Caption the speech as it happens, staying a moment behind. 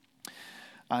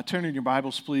Turn in your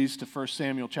Bibles, please, to 1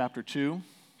 Samuel chapter 2.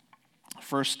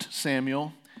 1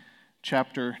 Samuel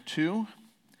chapter 2,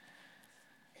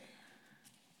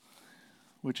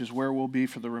 which is where we'll be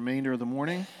for the remainder of the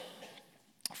morning.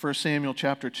 1 Samuel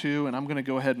chapter 2, and I'm going to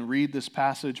go ahead and read this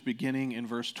passage beginning in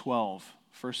verse 12.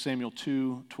 1 Samuel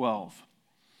 2:12.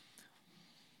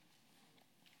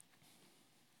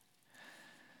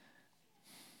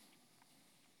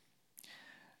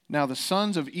 Now the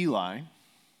sons of Eli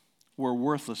were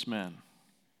worthless men.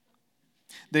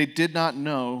 They did not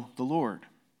know the Lord.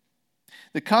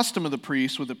 The custom of the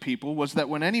priests with the people was that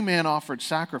when any man offered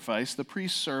sacrifice, the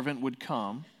priest's servant would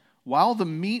come while the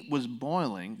meat was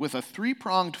boiling with a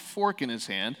three-pronged fork in his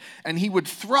hand, and he would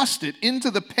thrust it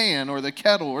into the pan or the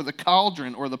kettle or the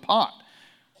cauldron or the pot.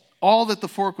 All that the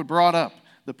fork would brought up,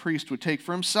 the priest would take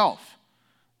for himself.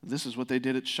 This is what they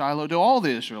did at Shiloh to all the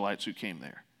Israelites who came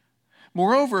there.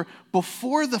 Moreover,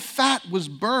 before the fat was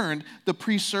burned, the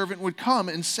priest's servant would come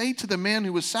and say to the man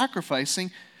who was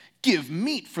sacrificing, "Give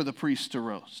meat for the priest to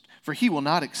roast, for he will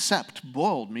not accept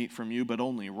boiled meat from you, but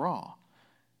only raw."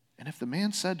 And if the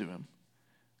man said to him,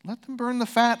 "Let them burn the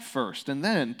fat first, and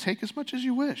then take as much as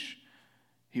you wish,"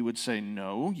 he would say,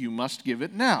 "No, you must give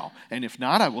it now, and if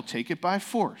not, I will take it by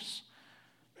force."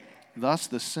 Thus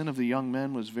the sin of the young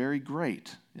men was very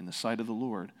great in the sight of the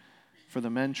Lord, for the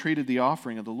men treated the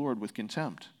offering of the Lord with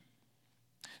contempt.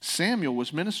 Samuel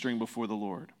was ministering before the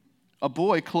Lord, a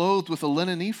boy clothed with a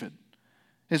linen ephod.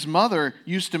 His mother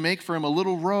used to make for him a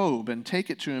little robe and take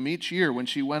it to him each year when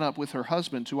she went up with her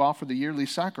husband to offer the yearly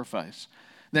sacrifice.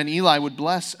 Then Eli would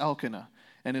bless Elkanah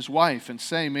and his wife and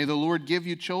say, "May the Lord give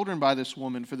you children by this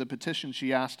woman for the petition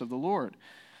she asked of the Lord."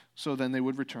 So then they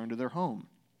would return to their home.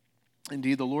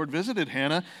 Indeed, the Lord visited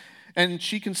Hannah, and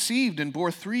she conceived and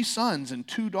bore 3 sons and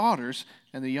 2 daughters,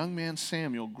 and the young man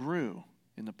Samuel grew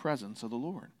in the presence of the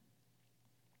Lord.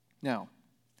 Now,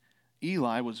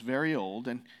 Eli was very old,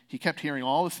 and he kept hearing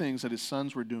all the things that his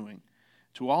sons were doing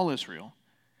to all Israel,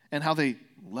 and how they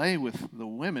lay with the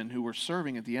women who were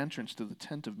serving at the entrance to the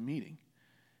tent of meeting.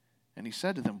 And he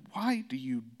said to them, "Why do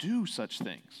you do such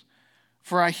things?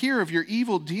 For I hear of your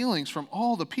evil dealings from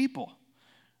all the people.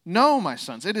 No, my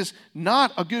sons, it is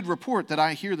not a good report that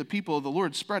I hear the people of the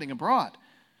Lord spreading abroad.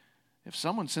 If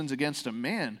someone sins against a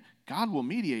man, God will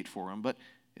mediate for him. But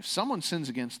if someone sins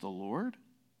against the Lord,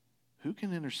 who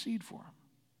can intercede for him?"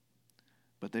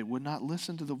 But they would not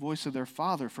listen to the voice of their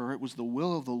father, for it was the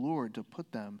will of the Lord to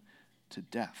put them to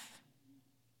death.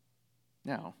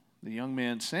 Now, the young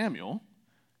man Samuel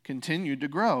continued to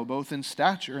grow, both in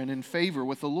stature and in favor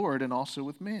with the Lord and also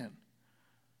with man.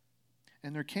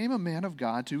 And there came a man of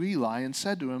God to Eli and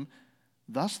said to him,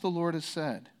 "Thus the Lord has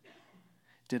said,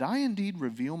 did I indeed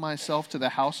reveal myself to the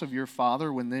house of your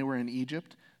father when they were in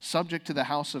Egypt, subject to the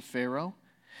house of Pharaoh?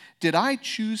 Did I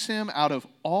choose him out of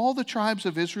all the tribes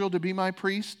of Israel to be my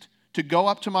priest, to go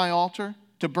up to my altar,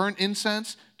 to burn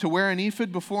incense, to wear an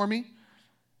ephod before me?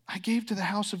 I gave to the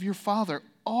house of your father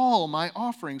all my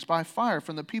offerings by fire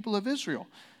from the people of Israel.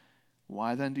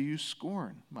 Why then do you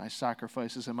scorn my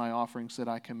sacrifices and my offerings that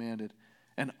I commanded,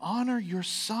 and honor your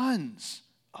sons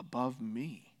above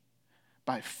me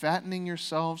by fattening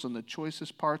yourselves on the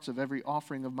choicest parts of every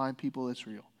offering of my people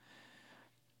Israel?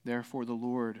 Therefore the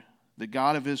Lord, the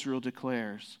God of Israel,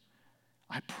 declares,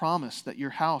 I promised that your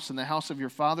house and the house of your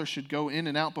father should go in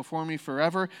and out before me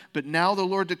forever, but now the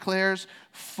Lord declares,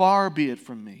 far be it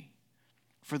from me.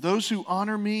 For those who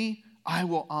honor me, I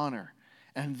will honor,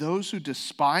 and those who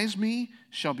despise me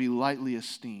shall be lightly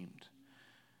esteemed.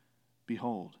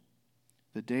 Behold,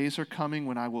 the days are coming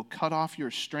when I will cut off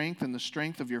your strength and the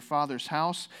strength of your father's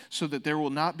house, so that there will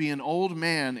not be an old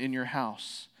man in your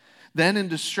house. Then in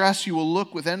distress you will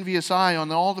look with envious eye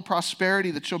on all the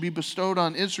prosperity that shall be bestowed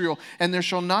on Israel, and there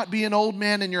shall not be an old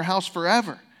man in your house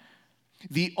forever.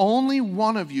 The only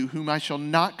one of you whom I shall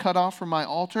not cut off from my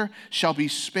altar shall be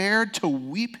spared to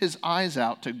weep his eyes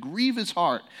out, to grieve his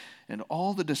heart, and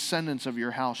all the descendants of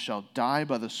your house shall die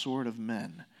by the sword of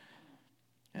men.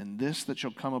 And this that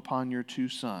shall come upon your 2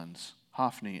 sons,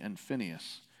 Hophni and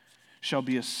Phinehas, shall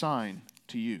be a sign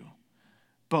to you.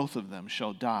 Both of them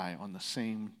shall die on the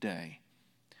same day.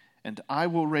 And I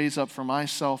will raise up for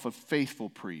myself a faithful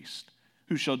priest,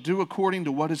 who shall do according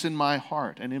to what is in my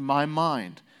heart and in my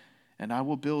mind. And I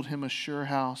will build him a sure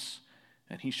house,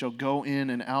 and he shall go in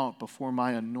and out before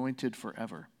my anointed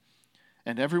forever.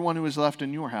 And everyone who is left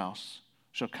in your house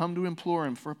shall come to implore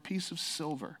him for a piece of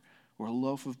silver or a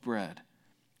loaf of bread,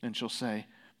 and shall say,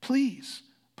 please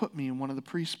put me in one of the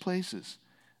priest's places,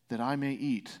 that I may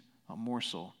eat a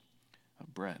morsel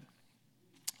of bread.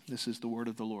 This is the word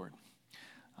of the Lord.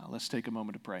 Let's take a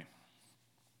moment to pray.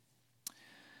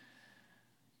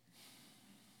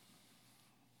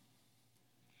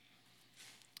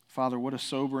 Father, what a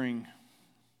sobering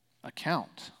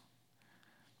account.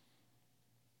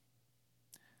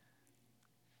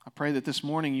 I pray that this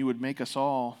morning you would make us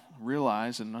all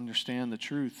realize and understand the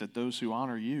truth that those who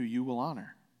honor you, you will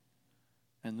honor,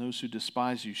 and those who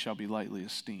despise you shall be lightly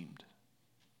esteemed.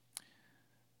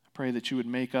 I pray that you would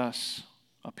make us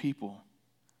a people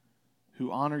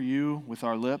who honor you with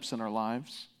our lips and our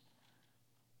lives,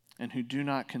 and who do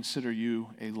not consider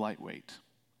you a lightweight.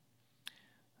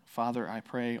 Father, I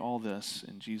pray all this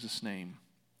in Jesus' name.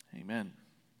 Amen.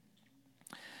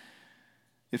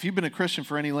 If you've been a Christian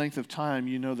for any length of time,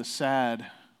 you know the sad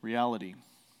reality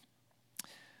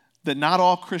that not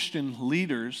all Christian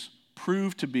leaders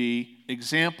prove to be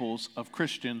examples of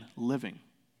Christian living.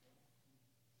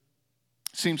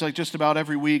 Seems like just about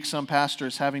every week some pastor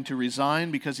is having to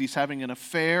resign because he's having an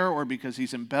affair or because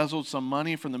he's embezzled some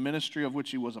money from the ministry of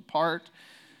which he was a part.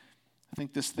 I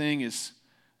think this thing is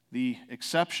the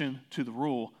exception to the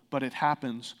rule, but it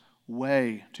happens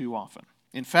way too often.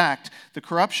 In fact, the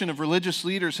corruption of religious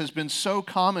leaders has been so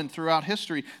common throughout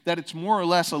history that it's more or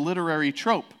less a literary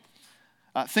trope.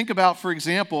 Think about, for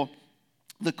example,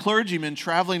 the clergymen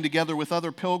traveling together with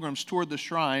other pilgrims toward the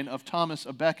shrine of Thomas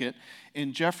à Becket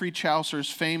in Geoffrey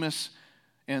Chaucer's famous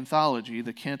anthology,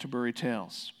 The Canterbury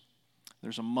Tales.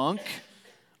 There's a monk,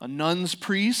 a nun's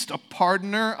priest, a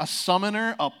pardoner, a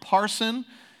summoner, a parson,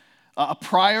 a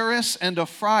prioress, and a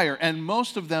friar, and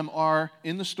most of them are,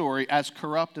 in the story, as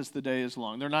corrupt as the day is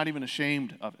long. They're not even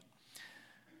ashamed of it.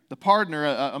 The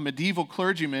pardoner, a medieval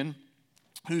clergyman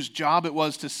whose job it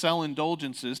was to sell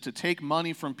indulgences, to take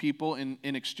money from people in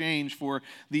exchange for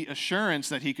the assurance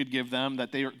that he could give them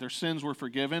that their sins were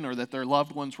forgiven or that their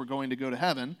loved ones were going to go to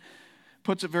heaven,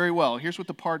 puts it very well. Here's what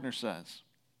the pardoner says.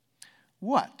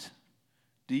 What?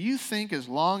 Do you think as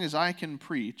long as I can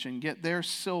preach and get their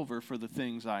silver for the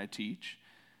things I teach,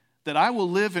 that I will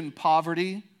live in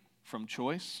poverty from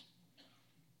choice?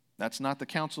 That's not the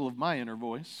counsel of my inner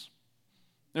voice.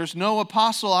 There's no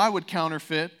apostle I would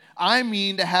counterfeit. I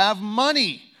mean to have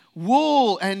money,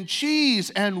 wool and cheese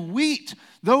and wheat,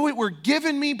 though it were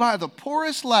given me by the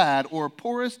poorest lad or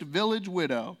poorest village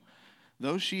widow,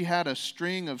 though she had a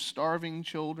string of starving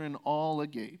children all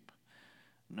agape.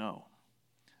 No.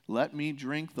 Let me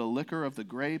drink the liquor of the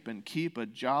grape and keep a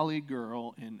jolly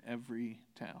girl in every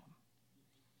town.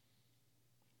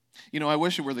 You know, I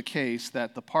wish it were the case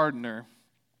that the pardoner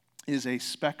is a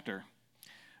specter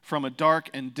from a dark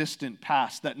and distant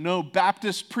past, that no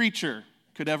Baptist preacher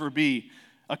could ever be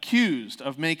accused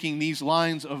of making these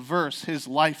lines of verse his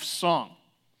life song.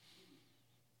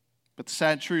 But the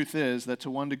sad truth is that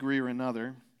to one degree or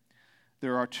another,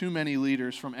 there are too many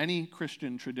leaders from any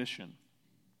Christian tradition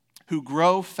who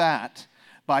grow fat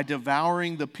by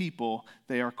devouring the people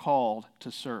they are called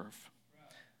to serve.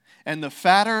 And the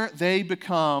fatter they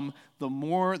become, the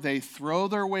more they throw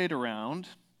their weight around,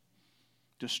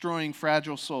 destroying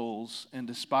fragile souls and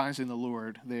despising the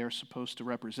Lord they are supposed to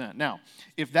represent. Now,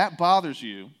 if that bothers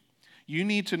you, you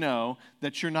need to know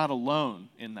that you're not alone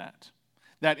in that.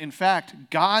 That, in fact,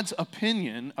 God's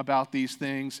opinion about these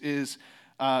things is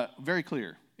very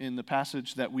clear in the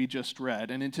passage that we just read.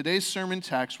 And in today's sermon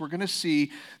text, we're going to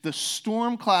see the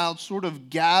storm clouds sort of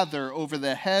gather over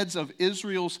the heads of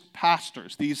Israel's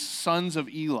pastors, these sons of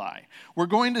Eli. We're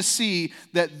going to see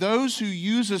that those who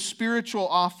use a spiritual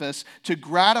office to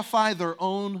gratify their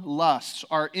own lusts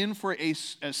are in for a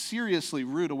seriously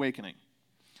rude awakening.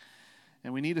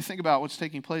 And we need to think about what's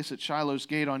taking place at Shiloh's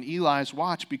gate on Eli's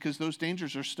watch, because those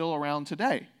dangers are still around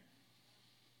today.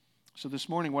 So this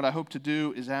morning, what I hope to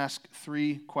do is ask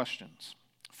 3 questions.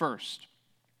 First,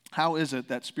 how is it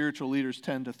that spiritual leaders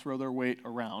tend to throw their weight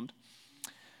around?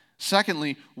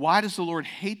 Secondly, why does the Lord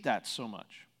hate that so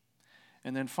much?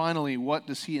 And then finally, what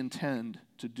does he intend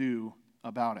to do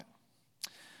about it?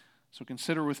 So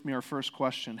consider with me our first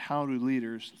question: how do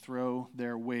leaders throw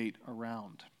their weight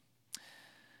around?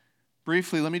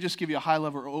 Briefly, let me just give you a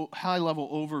high-level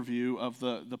overview of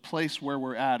the place where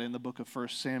we're at in the book of 1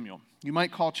 Samuel. You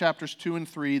might call chapters 2 and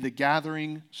 3 the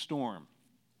gathering storm.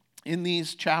 In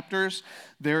these chapters,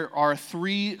 there are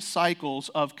 3 cycles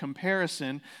of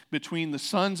comparison between the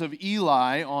sons of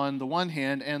Eli on the one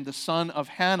hand and the son of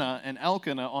Hannah and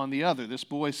Elkanah on the other, this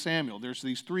boy Samuel. There's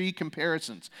these 3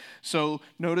 comparisons. So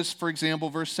notice, for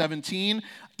example, verse 17,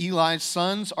 Eli's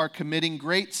sons are committing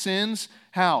great sins.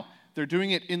 How? They're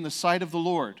doing it in the sight of the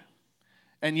Lord.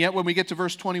 And yet when we get to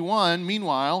verse 21,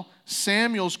 meanwhile,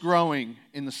 Samuel's growing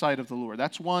in the sight of the Lord.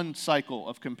 That's one cycle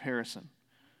of comparison.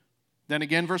 Then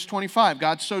again, verse 25,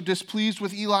 God's so displeased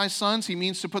with Eli's sons, he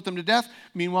means to put them to death.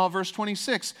 Meanwhile, verse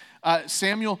 26,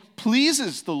 Samuel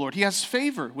pleases the Lord. He has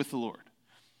favor with the Lord.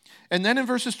 And then in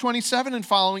verses 27 and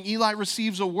following, Eli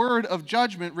receives a word of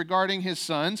judgment regarding his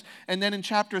sons. And then in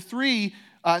chapter 3,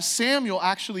 Samuel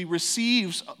actually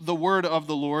receives the word of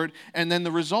the Lord. And then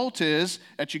the result is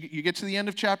that you get to the end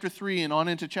of chapter 3 and on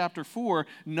into chapter 4,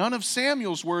 none of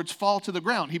Samuel's words fall to the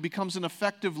ground. He becomes an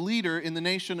effective leader in the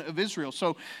nation of Israel.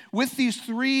 So with these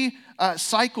three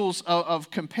cycles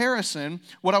of comparison,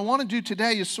 what I want to do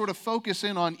today is sort of focus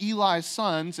in on Eli's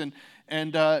sons.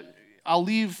 And I'll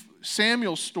leave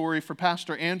Samuel's story for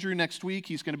Pastor Andrew next week.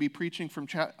 He's going to be preaching from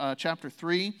chapter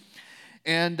 3.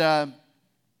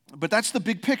 But that's the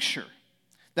big picture.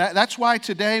 That's why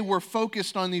today we're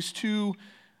focused on these two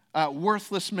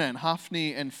worthless men,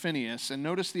 Hophni and Phinehas. And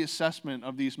notice the assessment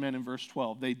of these men in verse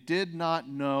 12. They did not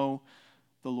know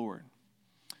the Lord.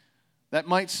 That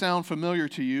might sound familiar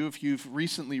to you if you've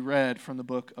recently read from the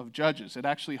book of Judges. It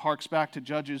actually harks back to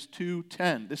Judges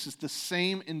 2:10. This is the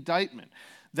same indictment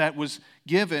that was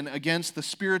given against the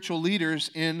spiritual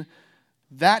leaders in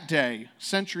that day,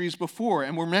 centuries before.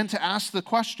 And we're meant to ask the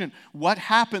question, what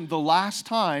happened the last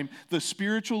time the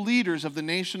spiritual leaders of the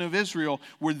nation of Israel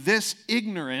were this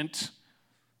ignorant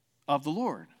of the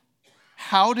Lord?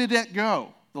 How did it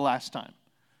go the last time?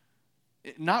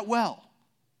 Not well.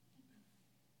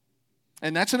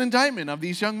 And that's an indictment of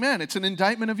these young men. It's an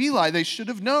indictment of Eli. They should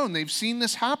have known. They've seen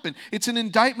this happen. It's an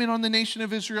indictment on the nation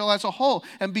of Israel as a whole.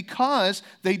 And because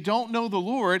they don't know the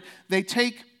Lord, they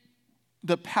take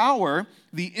the power,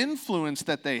 the influence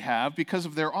that they have because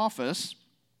of their office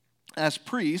as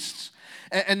priests,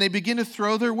 and they begin to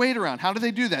throw their weight around. How do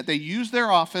they do that? They use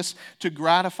their office to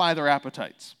gratify their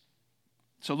appetites.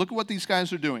 So look at what these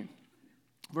guys are doing.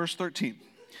 Verse 13.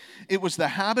 It was the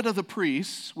habit of the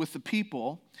priests with the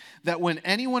people that when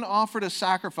anyone offered a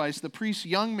sacrifice, the priest's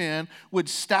young man would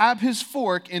stab his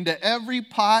fork into every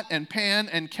pot and pan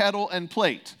and kettle and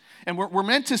plate. And we're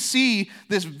meant to see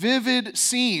this vivid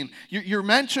scene. You're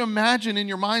meant to imagine in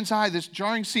your mind's eye this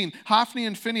jarring scene. Hophni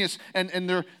and Phinehas and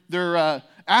their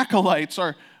acolytes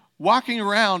are walking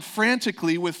around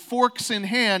frantically with forks in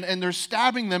hand, and they're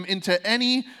stabbing them into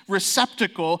any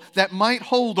receptacle that might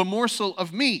hold a morsel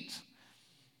of meat.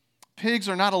 Pigs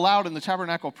are not allowed in the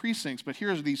tabernacle precincts, but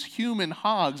here's these human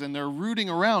hogs, and they're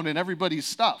rooting around in everybody's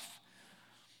stuff.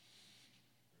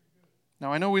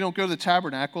 Now, I know we don't go to the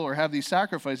tabernacle or have these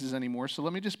sacrifices anymore, so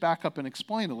let me just back up and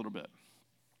explain a little bit.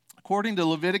 According to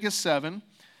Leviticus 7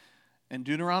 and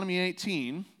Deuteronomy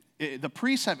 18, the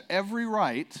priests have every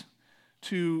right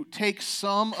to take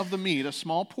some of the meat, a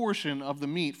small portion of the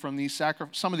meat from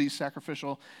some of these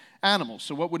sacrificial animals.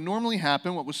 So what would normally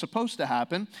happen, what was supposed to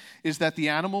happen, is that the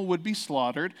animal would be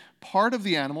slaughtered. Part of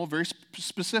the animal, very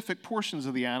specific portions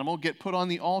of the animal, get put on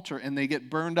the altar and they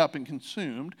get burned up and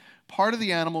consumed. Part of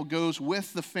the animal goes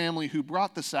with the family who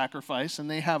brought the sacrifice, and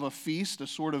they have a feast, a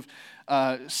sort of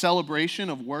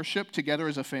celebration of worship together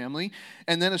as a family.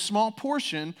 And then a small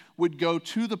portion would go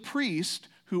to the priest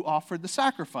who offered the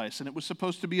sacrifice, and it was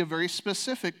supposed to be a very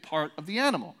specific part of the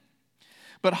animal.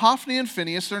 But Hophni and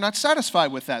Phinehas, they're not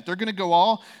satisfied with that. They're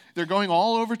going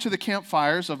all over to the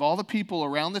campfires of all the people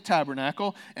around the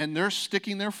tabernacle, and they're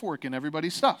sticking their fork in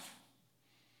everybody's stuff.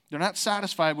 They're not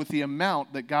satisfied with the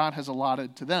amount that God has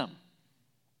allotted to them.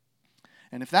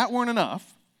 And if that weren't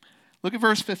enough, look at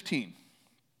verse 15.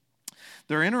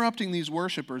 They're interrupting these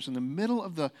worshipers in the middle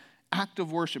of the act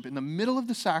of worship, in the middle of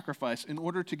the sacrifice, in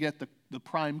order to get the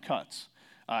prime cuts.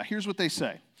 Here's what they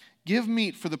say. Give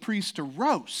meat for the priest to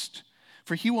roast,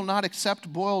 for he will not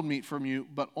accept boiled meat from you,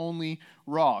 but only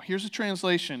raw. Here's a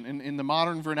translation in the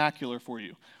modern vernacular for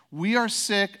you. We are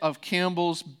sick of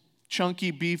Campbell's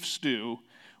chunky beef stew.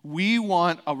 We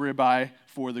want a ribeye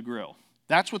for the grill.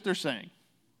 That's what they're saying.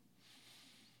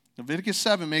 Leviticus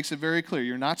 7 makes it very clear.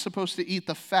 You're not supposed to eat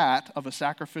the fat of a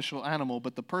sacrificial animal,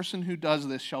 but the person who does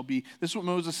this this is what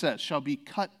Moses says, shall be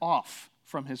cut off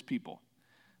from his people.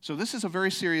 So this is a very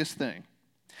serious thing.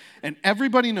 And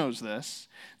everybody knows this.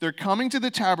 They're coming to the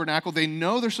tabernacle. They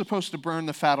know they're supposed to burn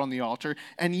the fat on the altar.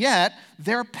 And yet,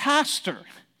 their pastor,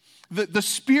 the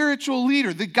spiritual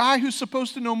leader, the guy who's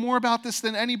supposed to know more about this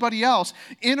than anybody else,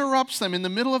 interrupts them in the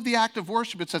middle of the act of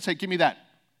worship and says, hey, give me that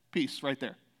piece right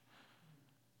there.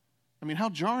 I mean, how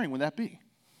jarring would that be?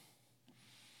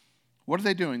 What are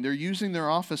they doing? They're using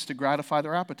their office to gratify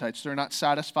their appetites. They're not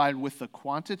satisfied with the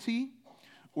quantity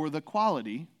or the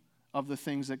quality of the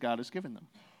things that God has given them.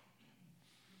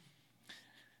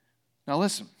 Now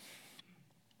listen,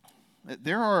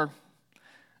 there are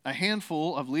a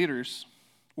handful of leaders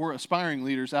or aspiring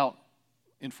leaders out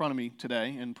in front of me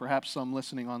today, and perhaps some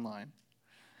listening online.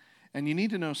 And you need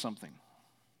to know something.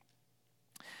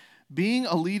 Being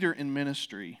a leader in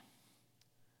ministry,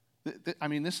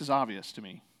 this is obvious to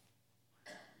me.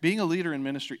 Being a leader in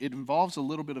ministry, it involves a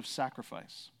little bit of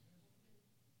sacrifice.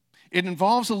 It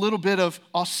involves a little bit of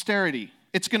austerity.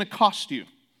 It's going to cost you.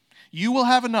 You will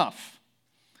have enough,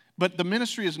 but the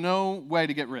ministry is no way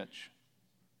to get rich.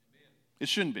 It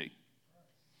shouldn't be.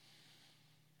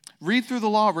 Read through the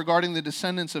law regarding the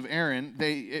descendants of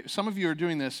Aaron. Some of you are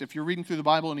doing this. If you're reading through the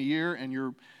Bible in a year, and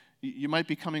you might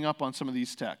be coming up on some of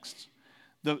these texts.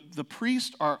 The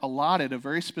priests are allotted a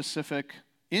very specific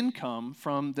income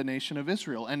from the nation of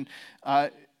Israel, and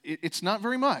it's not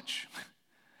very much.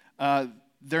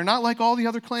 They're not like all the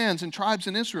other clans and tribes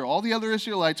in Israel. All the other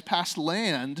Israelites passed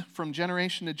land from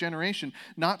generation to generation.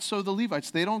 Not so the Levites.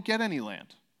 They don't get any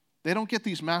land. They don't get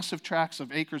these massive tracts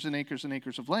of acres and acres and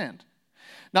acres of land.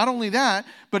 Not only that,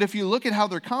 but if you look at how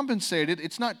they're compensated,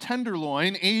 it's not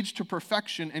tenderloin, aged to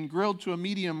perfection, and grilled to a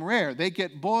medium rare. They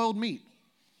get boiled meat.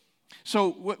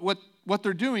 So what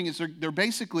they're doing is they're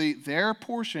basically, their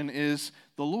portion is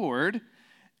the Lord,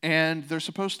 and they're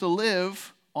supposed to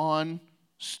live on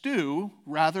stew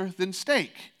rather than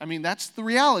steak. I mean, that's the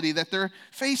reality that they're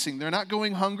facing. They're not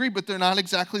going hungry, but they're not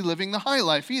exactly living the high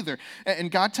life either.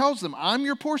 And God tells them, I'm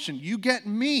your portion. You get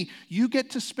me. You get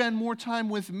to spend more time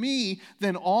with me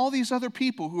than all these other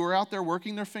people who are out there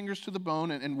working their fingers to the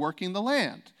bone and working the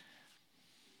land.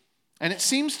 And it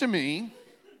seems to me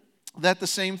that the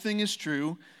same thing is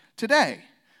true today.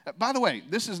 By the way,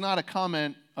 this is not a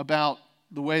comment about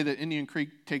the way that Indian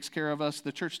Creek takes care of us.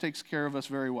 The church takes care of us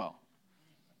very well.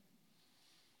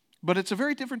 But it's a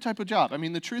very different type of job. I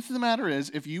mean, the truth of the matter is,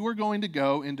 if you are going to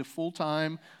go into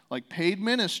full-time, like paid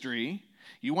ministry,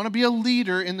 you want to be a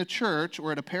leader in the church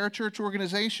or at a parachurch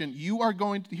organization, you are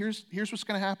going to, here's what's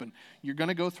going to happen. You're going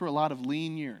to go through a lot of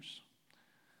lean years.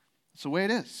 That's the way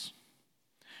it is.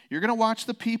 You're going to watch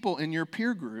the people in your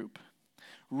peer group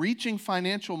reaching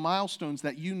financial milestones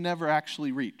that you never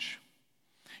actually reach.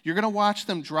 You're going to watch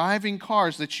them driving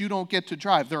cars that you don't get to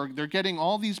drive. They're getting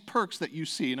all these perks that you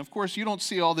see. And of course, you don't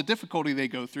see all the difficulty they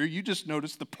go through. You just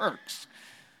notice the perks.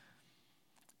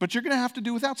 But you're going to have to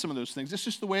do without some of those things. It's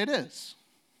just the way it is.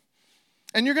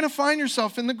 And you're going to find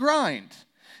yourself in the grind,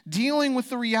 dealing with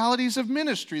the realities of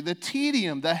ministry, the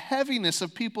tedium, the heaviness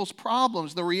of people's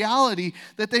problems, the reality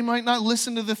that they might not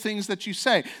listen to the things that you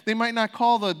say. They might not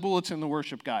call the bulletin the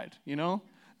worship guide, you know?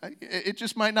 It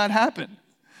just might not happen.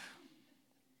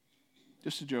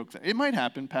 Just a joke. It might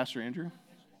happen, Pastor Andrew.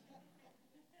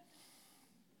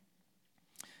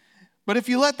 But if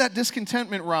you let that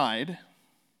discontentment ride,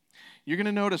 you're going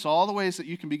to notice all the ways that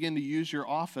you can begin to use your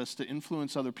office to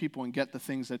influence other people and get the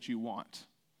things that you want.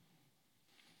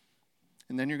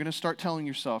 And then you're going to start telling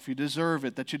yourself you deserve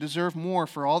it, that you deserve more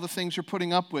for all the things you're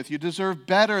putting up with. You deserve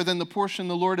better than the portion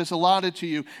the Lord has allotted to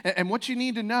you. And what you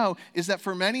need to know is that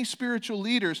for many spiritual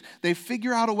leaders, they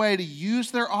figure out a way to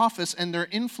use their office and their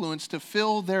influence to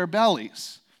fill their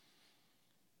bellies.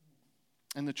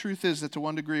 And the truth is that to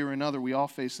one degree or another, we all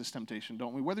face this temptation,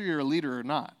 don't we? Whether you're a leader or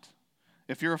not.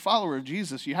 If you're a follower of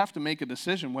Jesus, you have to make a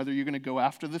decision whether you're going to go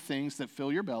after the things that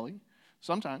fill your belly,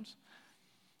 sometimes,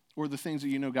 or the things that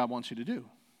you know God wants you to do.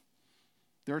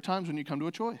 There are times when you come to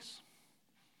a choice.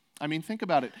 I mean, think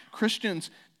about it. Christians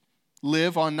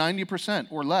live on 90%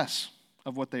 or less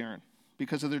of what they earn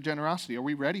because of their generosity. Are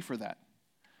we ready for that?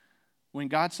 When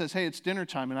God says, hey, it's dinner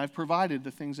time and I've provided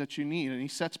the things that you need, and he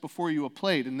sets before you a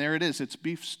plate, and there it is, it's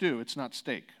beef stew, it's not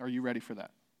steak. Are you ready for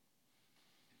that?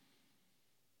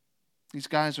 These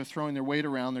guys are throwing their weight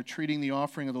around. They're treating the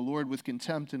offering of the Lord with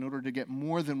contempt in order to get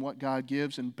more than what God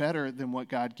gives and better than what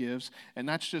God gives. And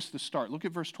that's just the start. Look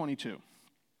at verse 22.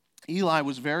 Eli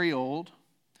was very old.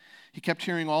 He kept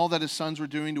hearing all that his sons were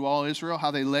doing to all Israel,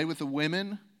 how they lay with the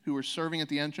women who were serving at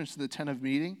the entrance to the tent of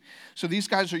meeting. So these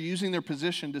guys are using their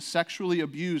position to sexually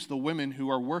abuse the women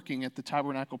who are working at the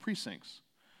tabernacle precincts.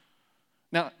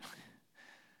 Now,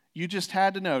 you just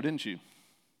had to know, didn't you,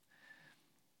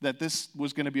 that this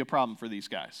was going to be a problem for these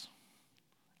guys.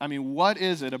 I mean, what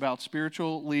is it about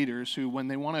spiritual leaders who, when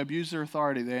they want to abuse their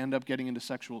authority, they end up getting into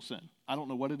sexual sin? I don't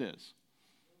know what it is.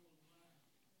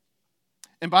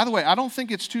 And by the way, I don't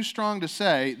think it's too strong to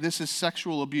say this is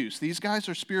sexual abuse. These guys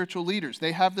are spiritual leaders.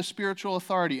 They have the spiritual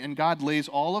authority, and God lays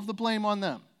all of the blame on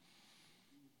them.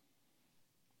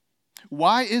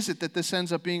 Why is it that this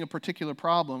ends up being a particular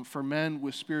problem for men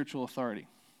with spiritual authority?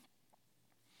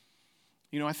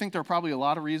 You know, I think there are probably a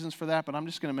lot of reasons for that, but I'm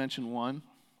just going to mention one.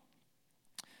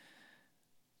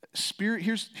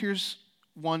 Here's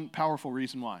one powerful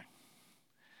reason why.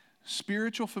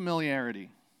 Spiritual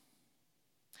familiarity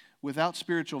without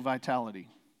spiritual vitality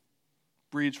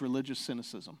breeds religious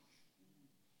cynicism.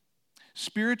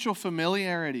 Spiritual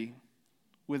familiarity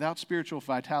without spiritual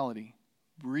vitality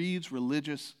breeds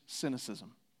religious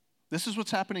cynicism. This is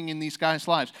what's happening in these guys'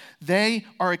 lives. They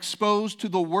are exposed to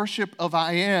the worship of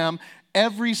I Am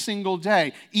every single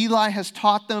day. Eli has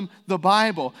taught them the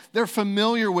Bible. They're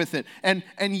familiar with it. And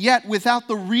yet, without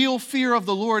the real fear of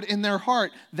the Lord in their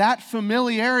heart, that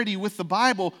familiarity with the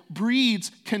Bible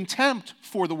breeds contempt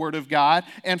for the Word of God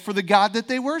and for the God that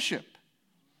they worship.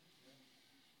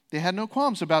 They had no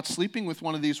qualms about sleeping with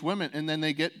one of these women, and then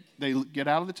they get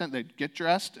out of the tent, they get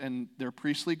dressed in their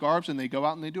priestly garbs, and they go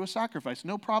out and they do a sacrifice.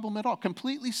 No problem at all.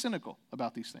 Completely cynical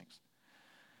about these things.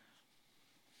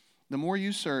 The more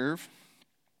you serve,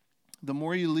 the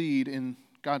more you lead in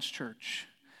God's church,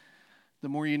 the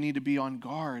more you need to be on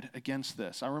guard against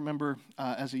this. I remember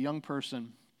as a young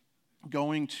person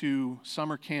going to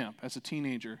summer camp as a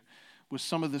teenager with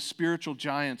some of the spiritual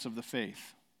giants of the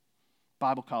faith,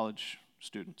 Bible college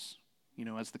students,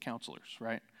 as the counselors,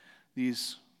 right?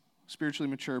 These spiritually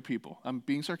mature people. I'm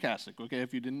being sarcastic, okay?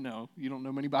 If you didn't know, you don't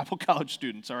know many Bible college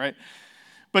students, all right?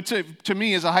 But to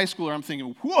me as a high schooler, I'm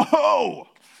thinking, whoa,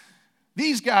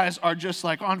 these guys are just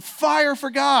like on fire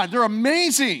for God. They're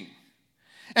amazing.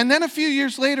 And then a few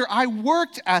years later, I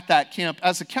worked at that camp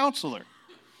as a counselor.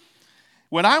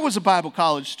 When I was a Bible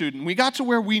college student, we got to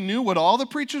where we knew what all the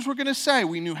preachers were going to say.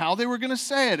 We knew how they were going to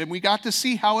say it, and we got to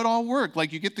see how it all worked.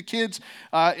 Like you get the kids,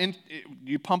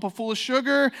 you pump them full of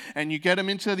sugar, and you get them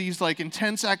into these like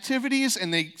intense activities,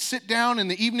 and they sit down in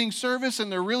the evening service, and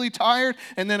they're really tired,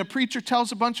 and then a preacher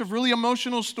tells a bunch of really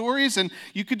emotional stories, and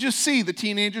you could just see the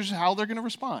teenagers, how they're going to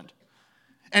respond.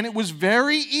 And it was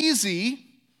very easy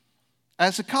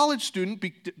as a college student,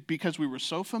 because we were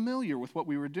so familiar with what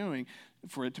we were doing,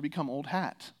 for it to become old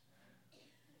hat.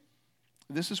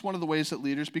 This is one of the ways that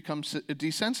leaders become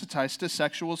desensitized to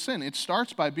sexual sin. It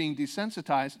starts by being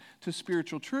desensitized to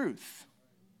spiritual truth.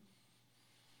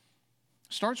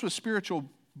 It starts with spiritual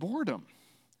boredom.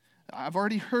 I've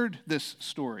already heard this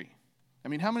story. I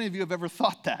mean, how many of you have ever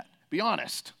thought that? Be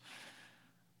honest.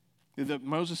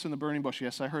 Moses in the burning bush,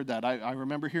 yes, I heard that. I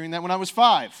remember hearing that when I was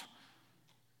 5.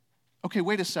 Okay,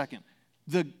 wait a second.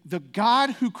 The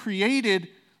God who created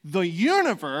the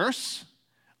universe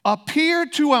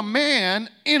appeared to a man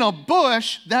in a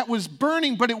bush that was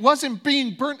burning, but it wasn't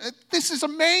being burnt. This is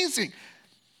amazing.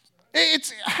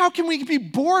 How can we be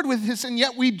bored with this? And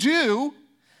yet we do.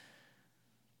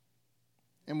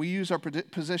 And we use our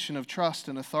position of trust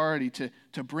and authority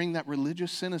to bring that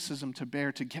religious cynicism to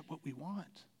bear to get what we want.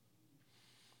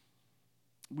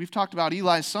 We've talked about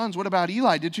Eli's sons. What about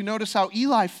Eli? Did you notice how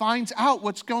Eli finds out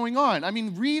what's going on? I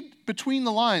mean, read between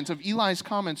the lines of Eli's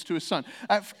comments to his son.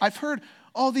 I've heard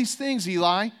all these things,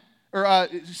 Eli, or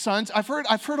sons. I've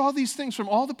heard all these things from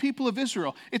all the people of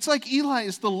Israel. It's like Eli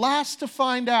is the last to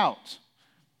find out.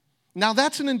 Now,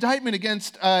 that's an indictment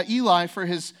against Eli for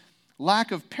his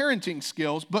lack of parenting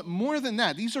skills, but more than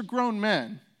that, these are grown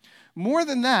men. More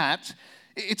than that,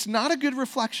 it's not a good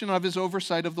reflection of his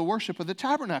oversight of the worship of the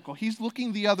tabernacle. He's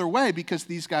looking the other way because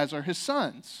these guys are his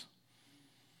sons.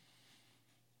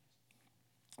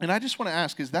 And I just want to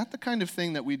ask, is that the kind of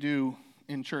thing that we do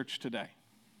in church today?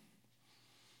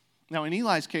 Now, in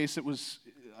Eli's case, it was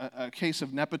a case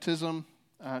of nepotism.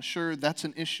 Sure, that's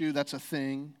an issue, that's a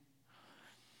thing.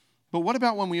 But what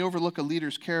about when we overlook a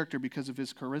leader's character because of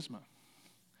his charisma,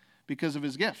 because of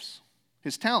his gifts,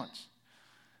 his talents?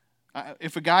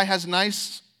 If a guy has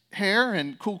nice hair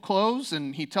and cool clothes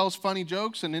and he tells funny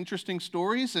jokes and interesting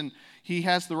stories and he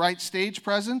has the right stage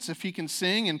presence, if he can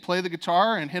sing and play the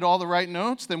guitar and hit all the right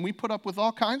notes, then we put up with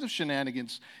all kinds of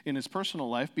shenanigans in his personal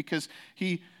life because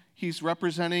he's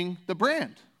representing the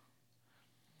brand.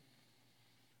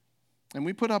 And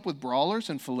we put up with brawlers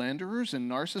and philanderers and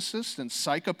narcissists and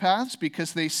psychopaths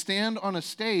because they stand on a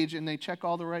stage and they check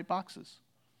all the right boxes.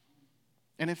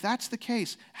 And if that's the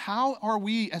case, how are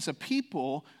we as a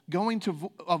people going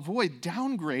to avoid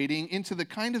downgrading into the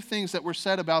kind of things that were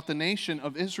said about the nation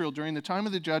of Israel during the time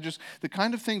of the Judges, the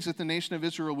kind of things that the nation of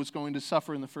Israel was going to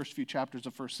suffer in the first few chapters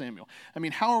of 1 Samuel? I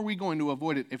mean, how are we going to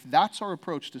avoid it if that's our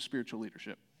approach to spiritual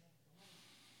leadership?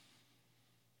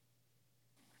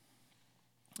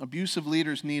 Abusive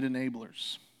leaders need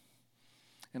enablers,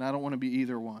 and I don't want to be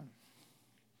either one.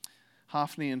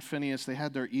 Hophni and Phinehas, they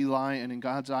had their Eli, and in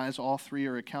God's eyes, all three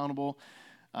are accountable.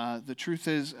 The truth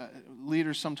is,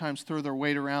 leaders sometimes throw their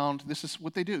weight around. This is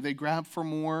what they do. They grab for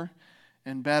more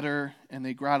and better, and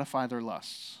they gratify their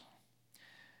lusts.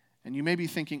 And you may be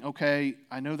thinking, okay,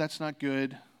 I know that's not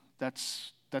good.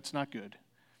 That's not good.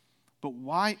 But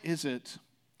why is it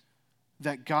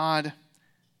that God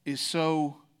is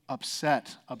so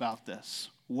upset about this?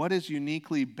 What is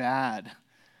uniquely bad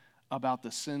about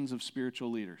the sins of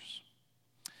spiritual leaders?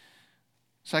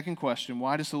 Second question,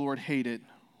 why does the Lord hate it?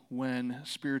 when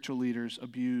spiritual leaders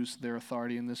abuse their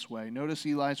authority in this way. Notice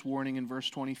Eli's warning in verse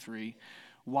 23.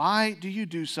 Why do you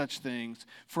do such things?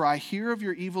 For I hear of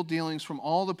your evil dealings from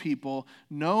all the people.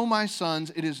 No, my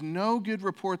sons, it is no good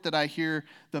report that I hear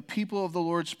the people of the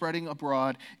Lord spreading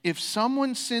abroad. If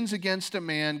someone sins against a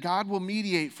man, God will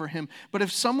mediate for him. But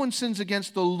if someone sins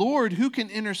against the Lord, who can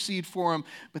intercede for him?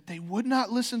 But they would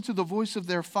not listen to the voice of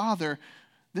their father.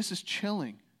 This is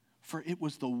chilling, for it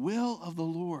was the will of the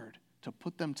Lord to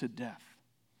put them to death.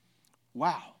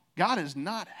 Wow, God is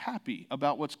not happy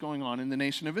about what's going on in the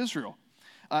nation of Israel.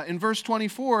 In verse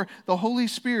 24, the Holy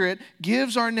Spirit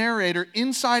gives our narrator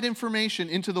inside information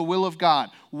into the will of God.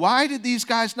 Why did these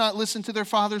guys not listen to their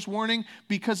father's warning?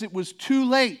 Because it was too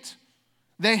late.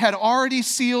 They had already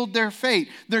sealed their fate.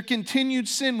 Their continued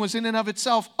sin was in and of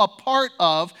itself a part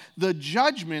of the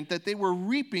judgment that they were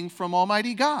reaping from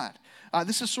Almighty God.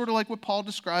 This is sort of like what Paul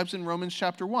describes in Romans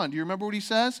chapter 1. Do you remember what he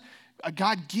says?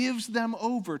 God gives them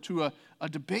over to a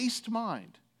debased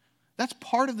mind. That's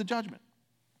part of the judgment.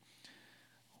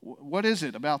 What is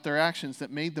it about their actions that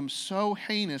made them so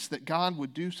heinous that God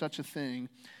would do such a thing,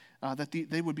 that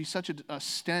they would be such a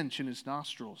stench in his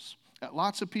nostrils?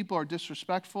 Lots of people are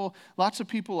disrespectful. Lots of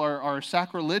people are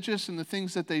sacrilegious in the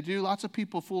things that they do. Lots of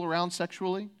people fool around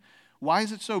sexually. Why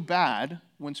is it so bad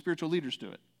when spiritual leaders do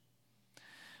it?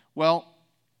 Well,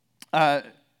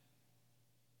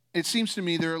 it seems to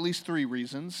me there are at least three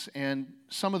reasons, and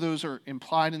some of those are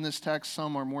implied in this text,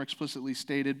 some are more explicitly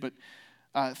stated, but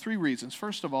three reasons.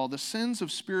 First of all, the sins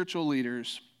of spiritual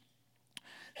leaders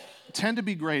tend to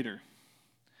be greater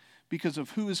because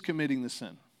of who is committing the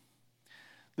sin.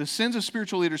 The sins of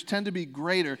spiritual leaders tend to be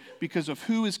greater because of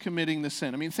who is committing the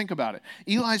sin. I mean, think about it.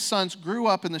 Eli's sons grew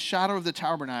up in the shadow of the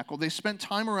tabernacle. They spent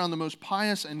time around the most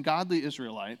pious and godly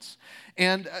Israelites.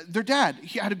 And their dad,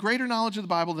 he had a greater knowledge of the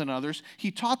Bible than others. He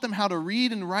taught them how to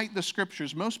read and write the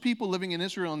scriptures. Most people living in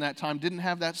Israel in that time didn't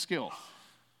have that skill.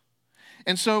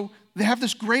 And so they have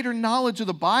this greater knowledge of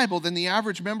the Bible than the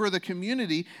average member of the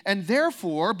community, and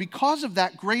therefore, because of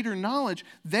that greater knowledge,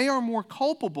 they are more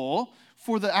culpable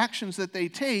for the actions that they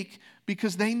take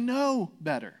because they know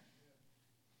better.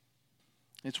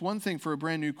 It's one thing for a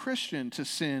brand new Christian to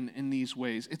sin in these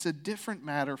ways. It's a different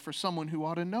matter for someone who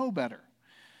ought to know better.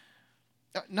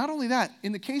 Not only that,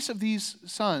 in the case of these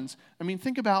sons, I mean,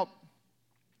 think about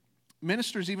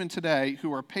ministers even today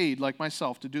who are paid, like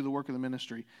myself, to do the work of the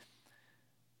ministry.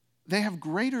 They have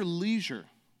greater leisure,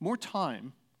 more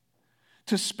time,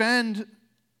 to spend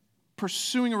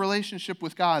pursuing a relationship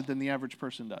with God than the average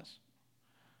person does.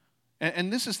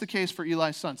 And this is the case for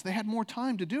Eli's sons. They had more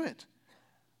time to do it,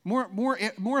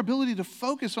 more ability to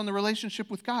focus on the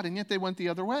relationship with God, and yet they went the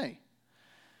other way.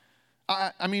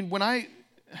 I mean, when I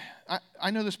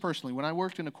know this personally. When I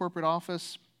worked in a corporate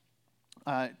office,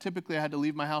 typically I had to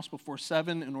leave my house before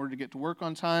 7 in order to get to work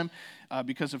on time.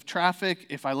 Because of traffic,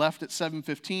 if I left at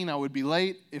 7:15, I would be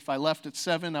late. If I left at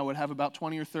 7, I would have about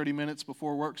 20 or 30 minutes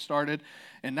before work started.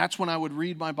 And that's when I would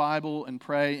read my Bible and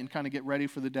pray and kind of get ready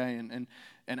for the day and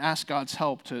ask God's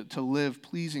help to live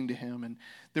pleasing to Him. And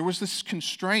there was this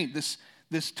constraint,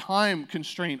 this time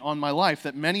constraint on my life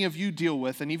that many of you deal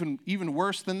with, and even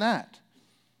worse than that.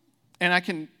 And I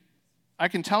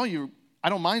can tell you, I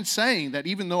don't mind saying that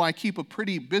even though I keep a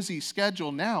pretty busy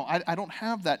schedule now, I don't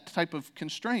have that type of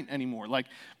constraint anymore. Like,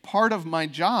 part of my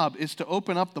job is to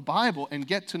open up the Bible and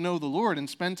get to know the Lord and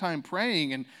spend time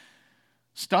praying and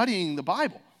studying the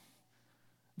Bible.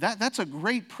 That's a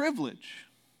great privilege.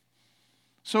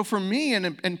 So for me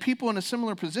and people in a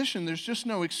similar position, there's just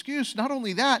no excuse. Not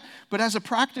only that, but as a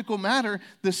practical matter,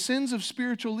 the sins of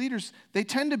spiritual leaders, they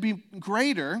tend to be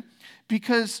greater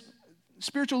because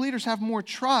spiritual leaders have more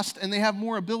trust and they have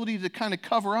more ability to kind of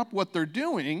cover up what they're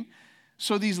doing.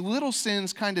 So these little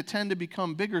sins kind of tend to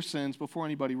become bigger sins before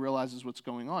anybody realizes what's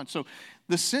going on. So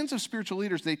the sins of spiritual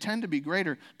leaders, they tend to be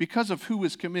greater because of who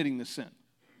is committing the sin.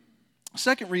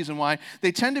 Second reason why,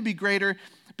 they tend to be greater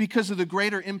because of the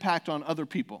greater impact on other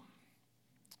people.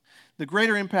 The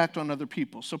greater impact on other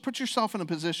people. So put yourself in a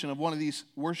position of one of these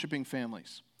worshiping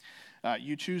families.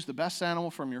 You choose the best animal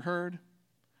from your herd.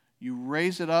 You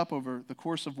raise it up over the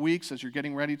course of weeks as you're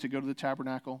getting ready to go to the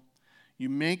tabernacle. You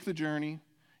make the journey.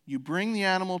 You bring the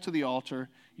animal to the altar.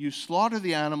 You slaughter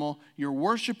the animal. You're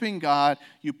worshiping God.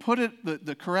 You put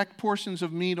the correct portions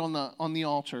of meat on the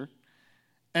altar.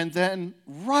 And then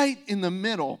right in the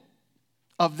middle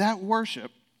of that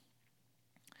worship,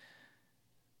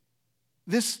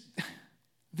 this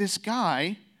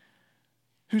guy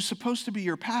who's supposed to be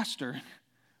your pastor,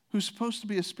 who's supposed to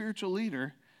be a spiritual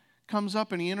leader, comes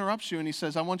up and he interrupts you and he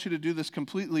says, I want you to do this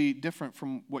completely different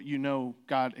from what you know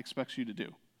God expects you to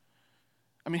do.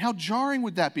 I mean, how jarring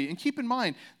would that be? And keep in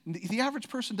mind, the average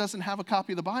person doesn't have a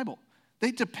copy of the Bible. They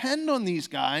depend on these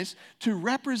guys to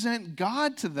represent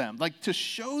God to them, like to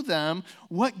show them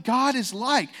what God is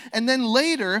like. And then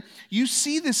later, you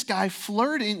see this guy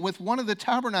flirting with one of the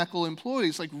tabernacle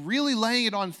employees, like really laying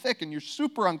it on thick, and you're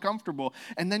super uncomfortable.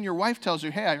 And then your wife tells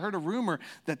you, hey, I heard a rumor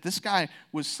that this guy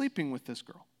was sleeping with this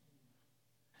girl.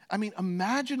 I mean,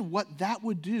 imagine what that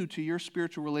would do to your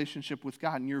spiritual relationship with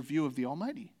God and your view of the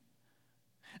Almighty.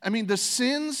 I mean, the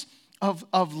sins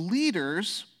of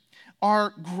leaders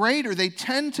are greater. They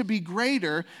tend to be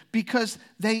greater because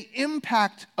they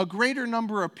impact a greater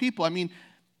number of people. I mean,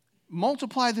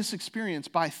 multiply this experience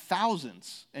by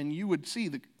thousands, and you would see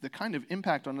the kind of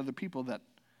impact on other people that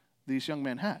these young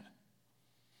men had.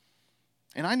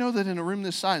 And I know that in a room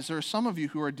this size, there are some of you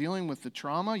who are dealing with the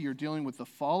trauma, you're dealing with the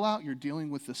fallout, you're dealing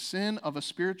with the sin of a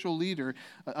spiritual leader,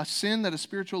 a sin that a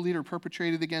spiritual leader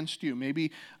perpetrated against you.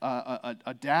 Maybe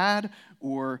a dad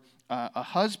or a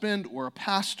husband or a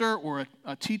pastor or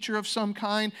a teacher of some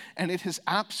kind, and it has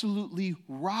absolutely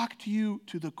rocked you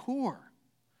to the core.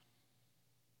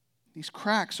 These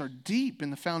cracks are deep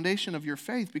in the foundation of your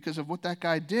faith because of what that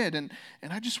guy did. And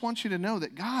I just want you to know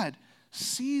that God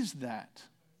sees that.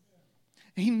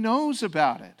 He knows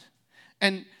about it.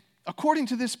 And according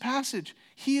to this passage,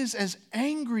 he is as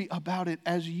angry about it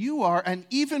as you are, and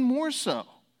even more so.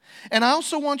 And I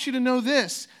also want you to know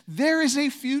this. There is a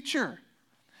future.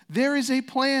 There is a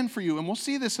plan for you. And we'll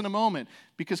see this in a moment,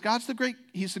 because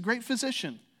he's the great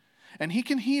physician, and he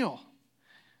can heal.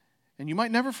 And you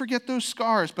might never forget those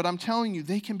scars, but I'm telling you,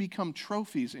 they can become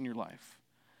trophies in your life.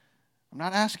 I'm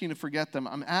not asking you to forget them.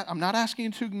 I'm not asking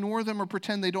you to ignore them or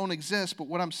pretend they don't exist, but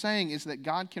what I'm saying is that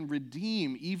God can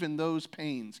redeem even those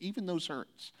pains, even those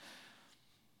hurts.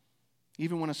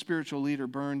 Even when a spiritual leader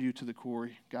burned you to the core,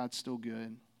 God's still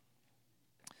good.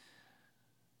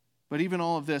 But even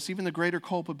all of this, even the greater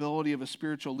culpability of a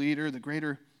spiritual leader, the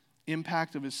greater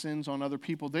impact of his sins on other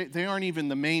people, they aren't even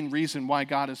the main reason why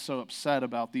God is so upset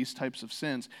about these types of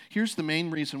sins. Here's the main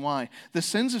reason why. The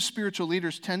sins of spiritual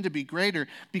leaders tend to be greater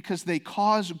because they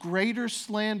cause greater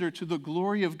slander to the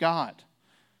glory of God.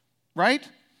 Right?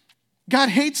 God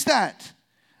hates that.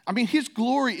 I mean, his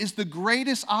glory is the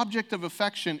greatest object of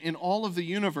affection in all of the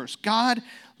universe. God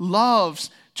loves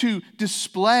to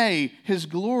display his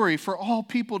glory for all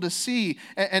people to see.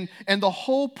 And the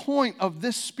whole point of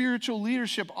this spiritual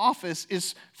leadership office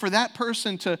is for that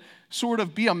person to sort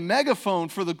of be a megaphone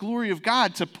for the glory of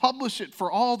God, to publish it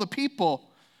for all the people.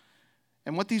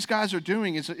 And what these guys are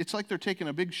doing is it's like they're taking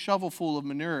a big shovel full of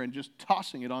manure and just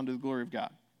tossing it onto the glory of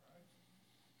God.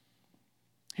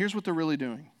 Here's what they're really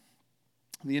doing.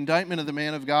 The indictment of the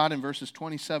man of God in verses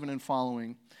 27 and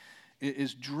following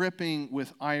is dripping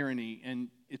with irony. And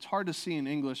it's hard to see in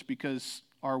English because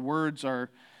our words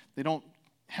they don't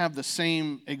have the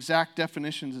same exact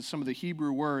definitions as some of the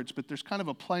Hebrew words, but there's kind of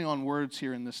a play on words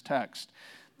here in this text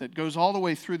that goes all the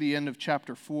way through the end of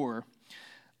chapter 4.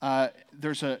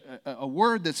 There's a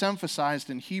word that's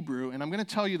emphasized in Hebrew, and I'm going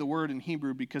to tell you the word in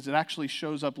Hebrew because it actually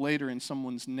shows up later in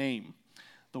someone's name.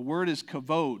 The word is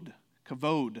kavod.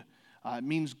 Kavod. It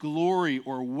means glory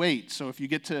or weight. So if you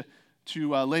get to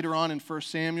later on in 1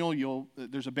 Samuel,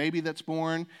 there's a baby that's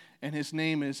born, and his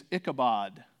name is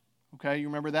Ichabod. Okay, you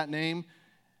remember that name?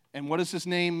 And what does his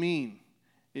name mean?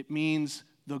 It means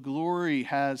the glory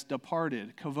has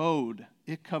departed. Kavod,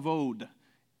 Ikavod.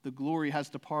 The glory has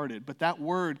departed. But that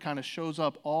word kind of shows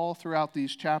up all throughout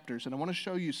these chapters, and I want to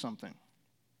show you something.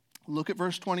 Look at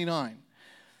verse 29.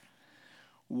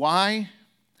 Why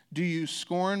do you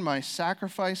scorn my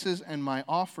sacrifices and my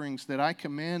offerings that I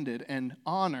commanded, and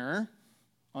honor,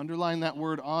 underline that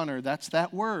word honor, that's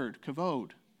that word,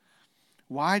 kavod.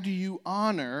 Why do you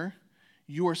honor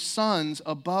your sons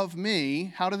above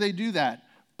me? How do they do that?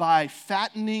 By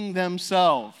fattening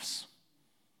themselves.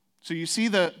 So you see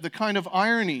the kind of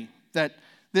irony that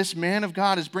this man of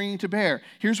God is bringing to bear.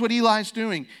 Here's what Eli's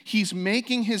doing. He's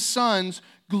making his sons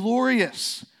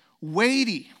glorious,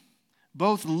 weighty,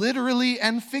 both literally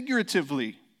and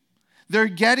figuratively. They're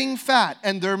getting fat,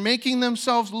 and they're making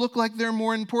themselves look like they're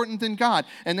more important than God.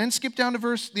 And then skip down to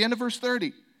the end of verse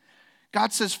 30.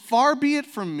 God says, far be it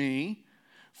from me,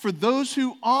 for those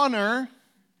who honor,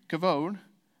 kavod,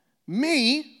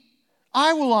 me,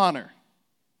 I will honor,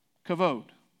 kavod.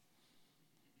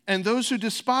 And those who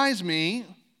despise me,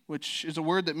 which is a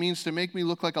word that means to make me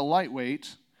look like a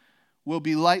lightweight, will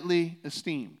be lightly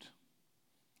esteemed.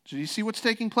 So you see what's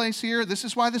taking place here? This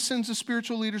is why the sins of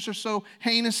spiritual leaders are so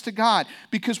heinous to God.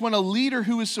 Because when a leader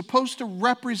who is supposed to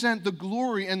represent the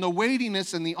glory and the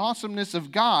weightiness and the awesomeness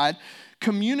of God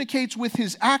communicates with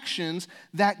his actions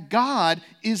that God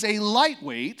is a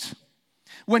lightweight,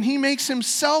 When he makes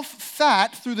himself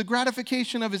fat through the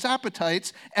gratification of his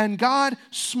appetites and God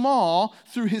small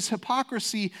through his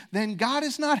hypocrisy, then God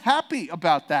is not happy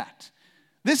about that.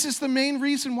 This is the main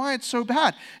reason why it's so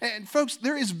bad. And folks,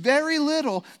 there is very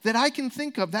little that I can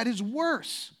think of that is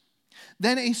worse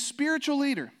than a spiritual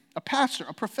leader, a pastor,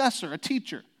 a professor, a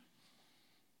teacher,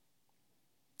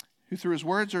 who through his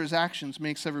words or his actions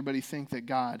makes everybody think that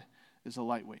God is a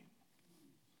lightweight.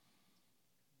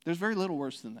 There's very little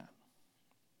worse than that.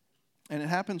 And it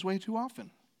happens way too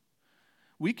often.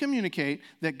 We communicate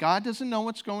that God doesn't know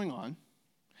what's going on,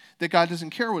 that God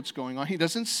doesn't care what's going on, he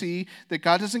doesn't see, that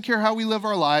God doesn't care how we live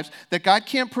our lives, that God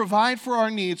can't provide for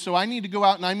our needs, so I need to go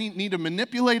out and I need to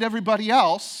manipulate everybody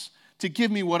else to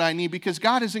give me what I need because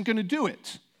God isn't going to do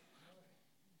it.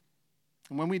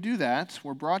 And when we do that,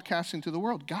 we're broadcasting to the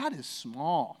world, God is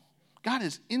small. God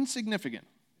is insignificant.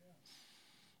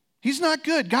 He's not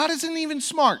good. God isn't even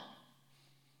smart.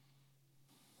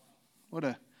 What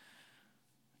a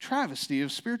travesty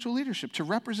of spiritual leadership, to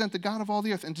represent the God of all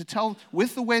the earth and to tell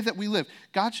with the way that we live,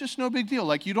 God's just no big deal.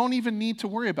 Like, you don't even need to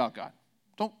worry about God.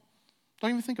 Don't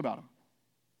even think about him.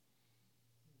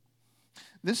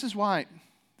 This is one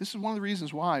of the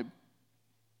reasons why,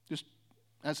 just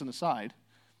as an aside,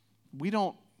 we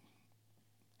don't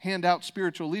hand out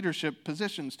spiritual leadership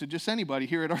positions to just anybody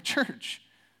here at our church.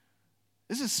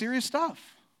 This is serious stuff.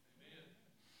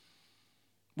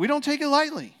 We don't take it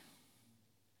lightly.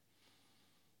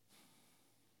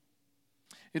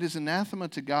 It is anathema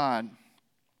to God,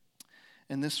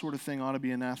 and this sort of thing ought to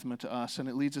be anathema to us. And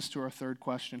it leads us to our third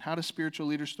question. How do spiritual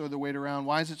leaders throw their weight around?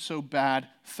 Why is it so bad?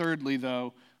 Thirdly,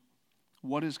 though,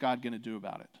 what is God going to do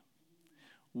about it?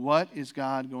 What is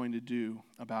God going to do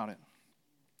about it?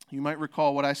 You might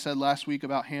recall what I said last week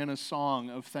about Hannah's song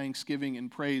of thanksgiving and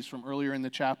praise from earlier in the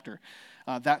chapter.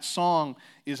 That song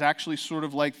is actually sort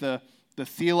of like the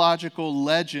theological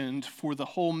legend for the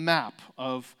whole map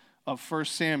of 1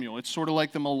 Samuel. It's sort of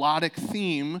like the melodic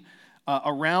theme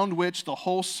around which the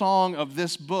whole song of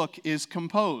this book is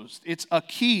composed. It's a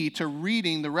key to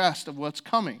reading the rest of what's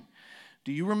coming.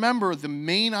 Do you remember the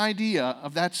main idea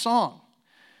of that song?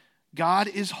 God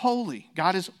is holy.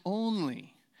 God is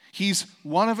only. He's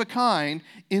one of a kind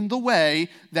in the way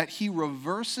that he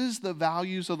reverses the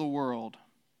values of the world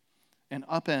and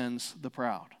upends the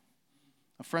proud.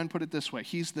 A friend put it this way: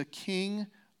 he's the king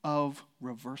of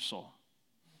reversal.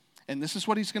 And this is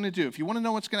what he's going to do. If you want to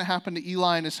know what's going to happen to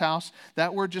Eli and his house,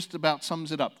 that word just about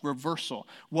sums it up. Reversal.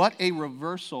 What a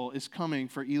reversal is coming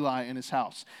for Eli and his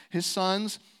house. His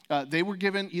sons,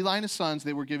 Eli and his sons,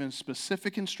 they were given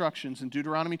specific instructions in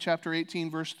Deuteronomy chapter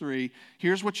 18, verse 3.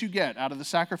 Here's what you get out of the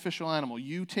sacrificial animal.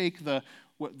 You take the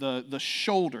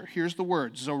shoulder. Here's the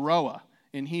word, zoroah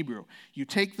in Hebrew. You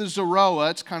take the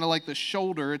zoroah, it's kind of like the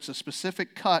shoulder. It's a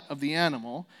specific cut of the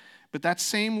animal. But that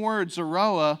same word,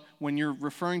 zoroah, when you're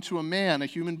referring to a man, a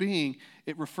human being,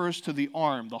 it refers to the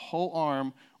arm, the whole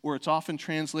arm, or it's often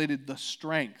translated the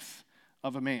strength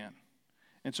of a man.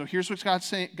 And so here's what God's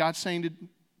saying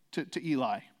to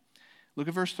Eli. Look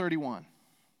at verse 31.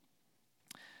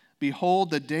 Behold,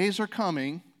 the days are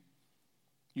coming.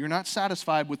 You're not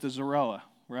satisfied with the zoroah,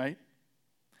 right?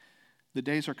 The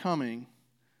days are coming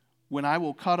when I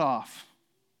will cut off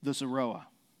the zoroah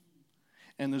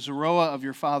and the zoroah of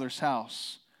your father's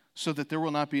house, so that there will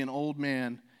not be an old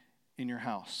man in your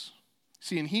house.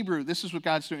 See, in Hebrew, this is what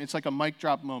God's doing. It's like a mic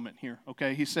drop moment here,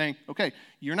 okay? He's saying, okay,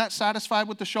 you're not satisfied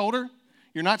with the shoulder?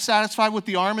 You're not satisfied with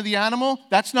the arm of the animal?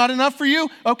 That's not enough for you?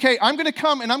 Okay, I'm going to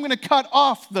come and I'm going to cut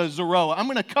off the zoroah. I'm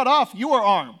going to cut off your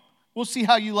arm. We'll see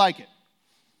how you like it.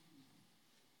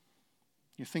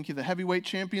 You think you're the heavyweight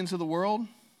champions of the world?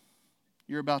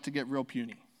 You're about to get real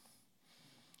puny.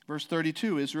 Verse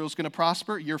 32, Israel's going to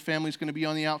prosper. Your family's going to be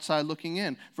on the outside looking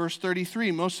in. Verse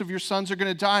 33, most of your sons are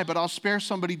going to die, but I'll spare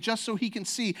somebody just so he can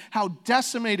see how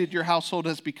decimated your household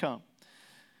has become.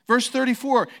 Verse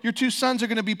 34, your 2 sons are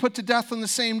going to be put to death on the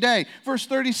same day. Verse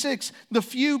 36, the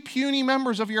few puny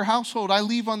members of your household I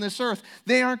leave on this earth,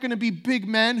 they aren't going to be big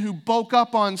men who bulk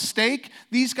up on steak.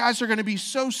 These guys are going to be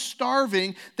so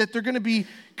starving that they're going to be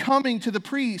coming to the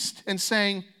priest and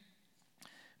saying,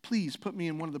 please put me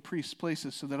in one of the priest's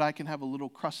places so that I can have a little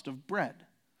crust of bread.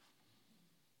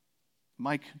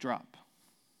 Mic drop.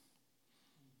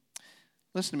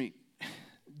 Listen to me.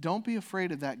 Don't be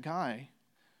afraid of that guy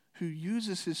who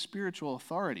uses his spiritual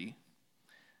authority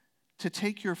to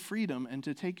take your freedom and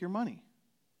to take your money.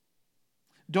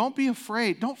 Don't be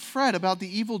afraid. Don't fret about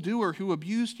the evildoer who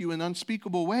abused you in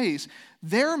unspeakable ways.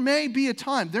 There may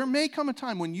come a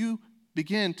time when you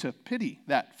begin to pity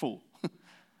that fool.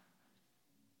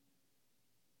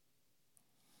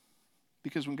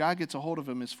 Because when God gets a hold of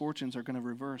him, his fortunes are going to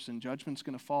reverse and judgment's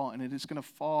going to fall, and it is going to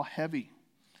fall heavy.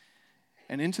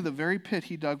 And into the very pit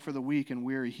he dug for the weak and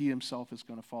weary, he himself is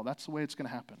going to fall. That's the way it's going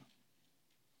to happen.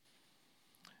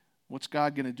 What's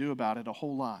God going to do about it? A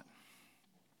whole lot.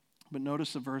 But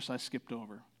notice the verse I skipped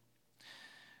over.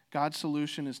 God's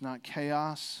solution is not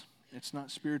chaos. It's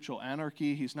not spiritual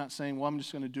anarchy. He's not saying, well, I'm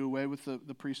just going to do away with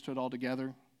the priesthood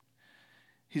altogether.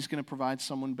 He's going to provide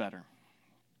someone better.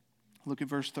 Look at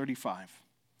verse 35.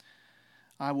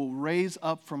 I will raise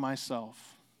up for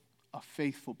myself a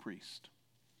faithful priest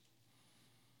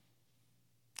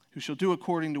who shall do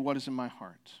according to what is in my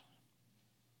heart.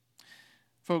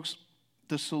 Folks,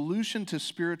 the solution to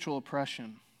spiritual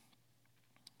oppression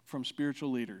from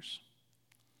spiritual leaders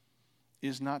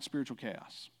is not spiritual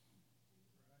chaos.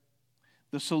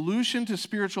 The solution to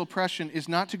spiritual oppression is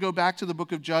not to go back to the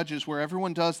book of Judges where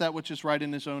everyone does that which is right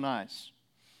in his own eyes.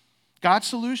 God's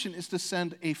solution is to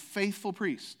send a faithful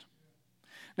priest.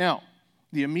 Now,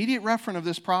 the immediate referent of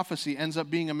this prophecy ends up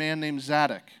being a man named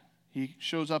Zadok. He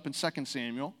shows up in 2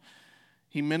 Samuel.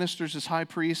 He ministers as high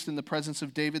priest in the presence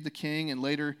of David the king and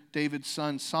later David's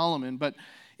son Solomon. But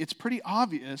it's pretty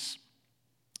obvious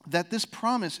that this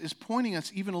promise is pointing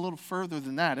us even a little further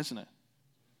than that, isn't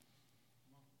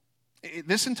it?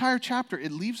 This entire chapter,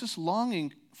 it leaves us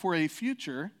longing for a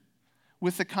future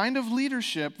with the kind of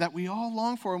leadership that we all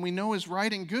long for and we know is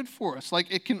right and good for us. Like,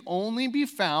 it can only be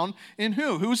found in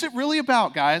who? Who is it really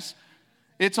about, guys?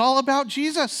 It's all about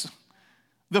Jesus,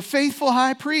 the faithful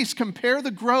high priest. Compare the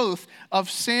growth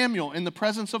of Samuel in the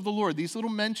presence of the Lord. These little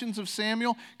mentions of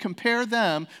Samuel, compare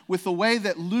them with the way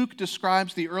that Luke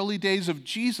describes the early days of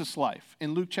Jesus' life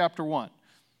in Luke chapter 1.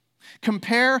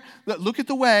 Look at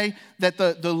the way that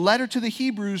the letter to the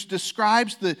Hebrews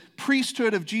describes the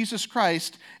priesthood of Jesus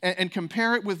Christ and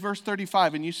compare it with verse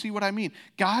 35, and you see what I mean.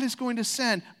 God is going to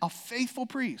send a faithful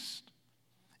priest,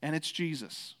 and it's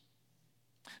Jesus.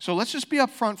 So let's just be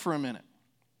up front for a minute.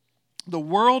 The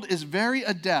world is very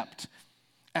adept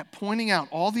at pointing out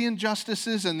all the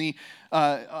injustices and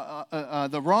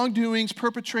the wrongdoings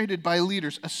perpetrated by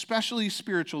leaders, especially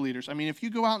spiritual leaders. I mean, if you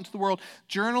go out into the world,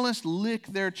 journalists lick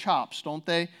their chops, don't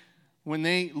they, when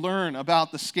they learn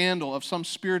about the scandal of some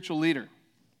spiritual leader.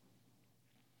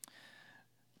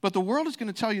 But the world is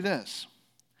going to tell you this.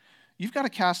 You've got to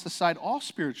cast aside all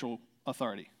spiritual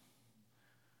authority.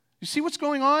 You see what's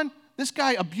going on? This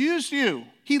guy abused you.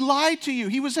 He lied to you.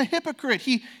 He was a hypocrite.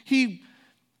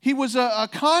 He was a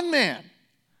con man.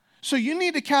 So you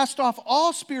need to cast off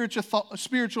all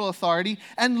spiritual authority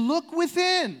and look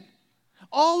within.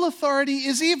 All authority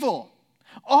is evil.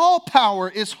 All power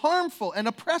is harmful and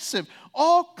oppressive.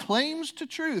 All claims to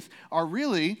truth are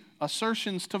really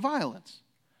assertions to violence.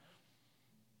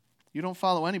 You don't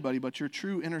follow anybody but your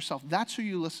true inner self. That's who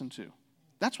you listen to.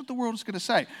 That's what the world is going to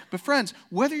say. But friends,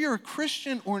 whether you're a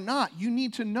Christian or not, you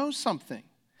need to know something.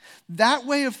 That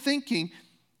way of thinking,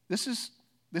 this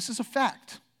is a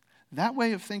fact. That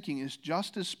way of thinking is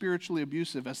just as spiritually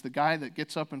abusive as the guy that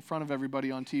gets up in front of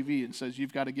everybody on TV and says,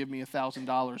 you've got to give me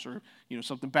 $1,000 or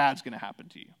something bad's going to happen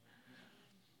to you.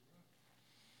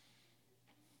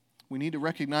 We need to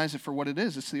recognize it for what it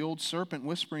is. It's the old serpent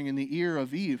whispering in the ear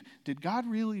of Eve. Did God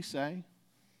really say?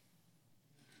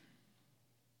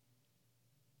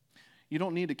 You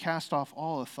don't need to cast off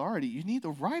all authority. You need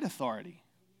the right authority.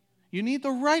 You need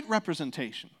the right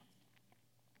representation.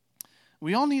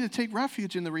 We all need to take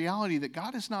refuge in the reality that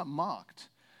God is not mocked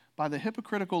by the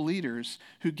hypocritical leaders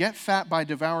who get fat by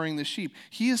devouring the sheep.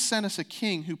 He has sent us a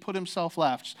king who put himself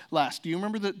last. Do you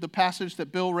remember the passage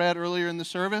that Bill read earlier in the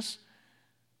service?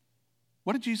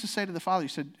 What did Jesus say to the Father? He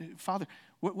said, Father,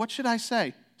 what should I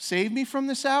say? Save me from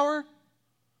this hour?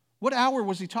 What hour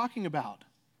was he talking about?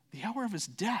 The hour of his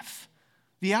death.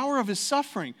 The hour of his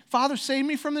suffering. Father, save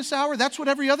me from this hour? That's what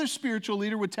every other spiritual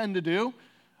leader would tend to do.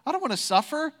 I don't want to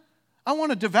suffer. I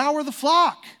want to devour the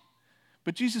flock.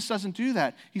 But Jesus doesn't do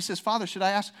that. He says, Father, should I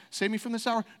ask, save me from this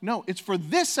hour? No, it's for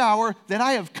this hour that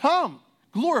I have come.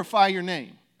 Glorify your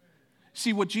name.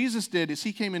 See, what Jesus did is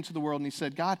he came into the world and he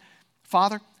said, God,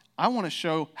 Father, I want to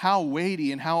show how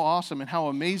weighty and how awesome and how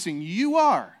amazing you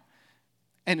are.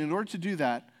 And in order to do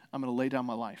that, I'm going to lay down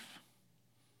my life.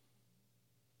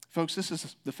 Folks, this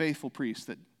is the faithful priest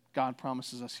that God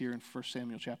promises us here in 1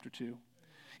 Samuel chapter 2.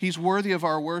 He's worthy of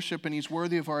our worship and he's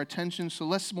worthy of our attention. So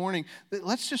this morning,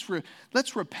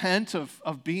 let's repent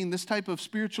of being this type of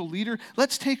spiritual leader.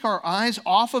 Let's take our eyes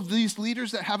off of these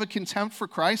leaders that have a contempt for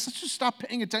Christ. Let's just stop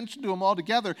paying attention to them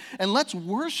altogether. And let's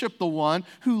worship the one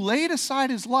who laid aside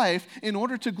his life in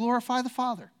order to glorify the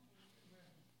Father.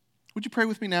 Would you pray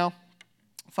with me now?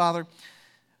 Father,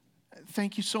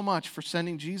 thank you so much for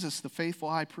sending Jesus, the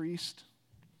faithful high priest.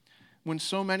 when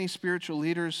so many spiritual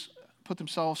leaders put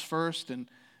themselves first and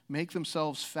make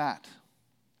themselves fat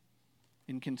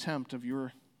in contempt of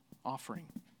your offering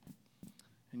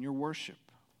and your worship.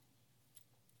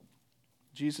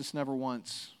 Jesus never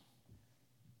once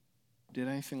did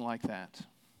anything like that.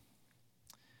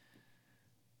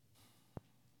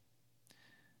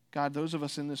 God, those of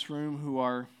us in this room who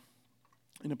are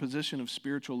in a position of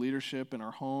spiritual leadership in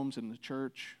our homes, in the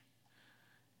church,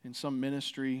 in some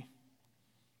ministry,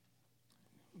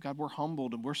 God, we're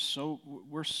humbled and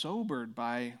we're sobered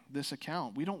by this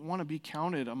account. We don't want to be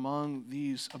counted among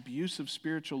these abusive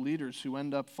spiritual leaders who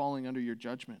end up falling under your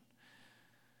judgment.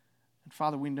 And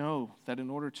Father, we know that in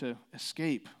order to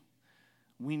escape,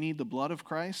 we need the blood of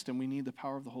Christ and we need the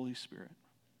power of the Holy Spirit.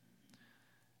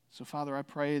 So, Father, I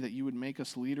pray that you would make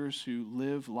us leaders who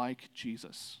live like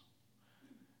Jesus,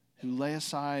 who lay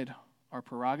aside our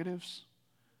prerogatives,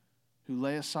 who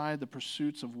lay aside the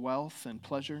pursuits of wealth and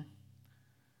pleasure,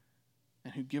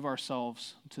 and who give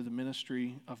ourselves to the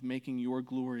ministry of making your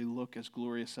glory look as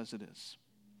glorious as it is.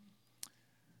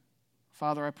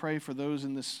 Father, I pray for those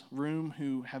in this room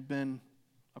who have been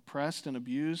oppressed and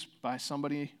abused by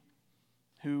somebody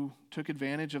who took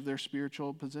advantage of their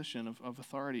spiritual position of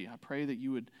authority. I pray that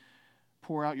you would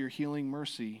pour out your healing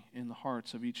mercy in the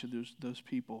hearts of each of those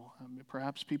people.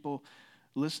 Perhaps people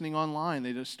listening online,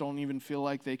 they just don't even feel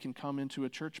like they can come into a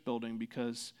church building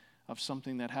because of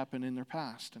something that happened in their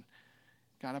past. And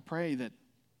God, I pray that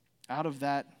out of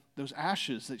those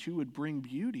ashes, that you would bring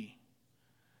beauty.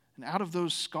 And out of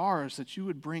those scars, that you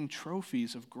would bring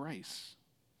trophies of grace.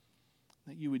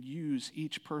 That you would use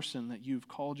each person that you've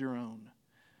called your own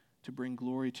to bring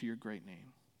glory to your great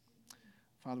name.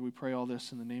 Father, we pray all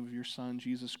this in the name of your Son,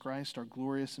 Jesus Christ, our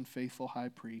glorious and faithful high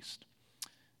priest.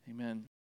 Amen.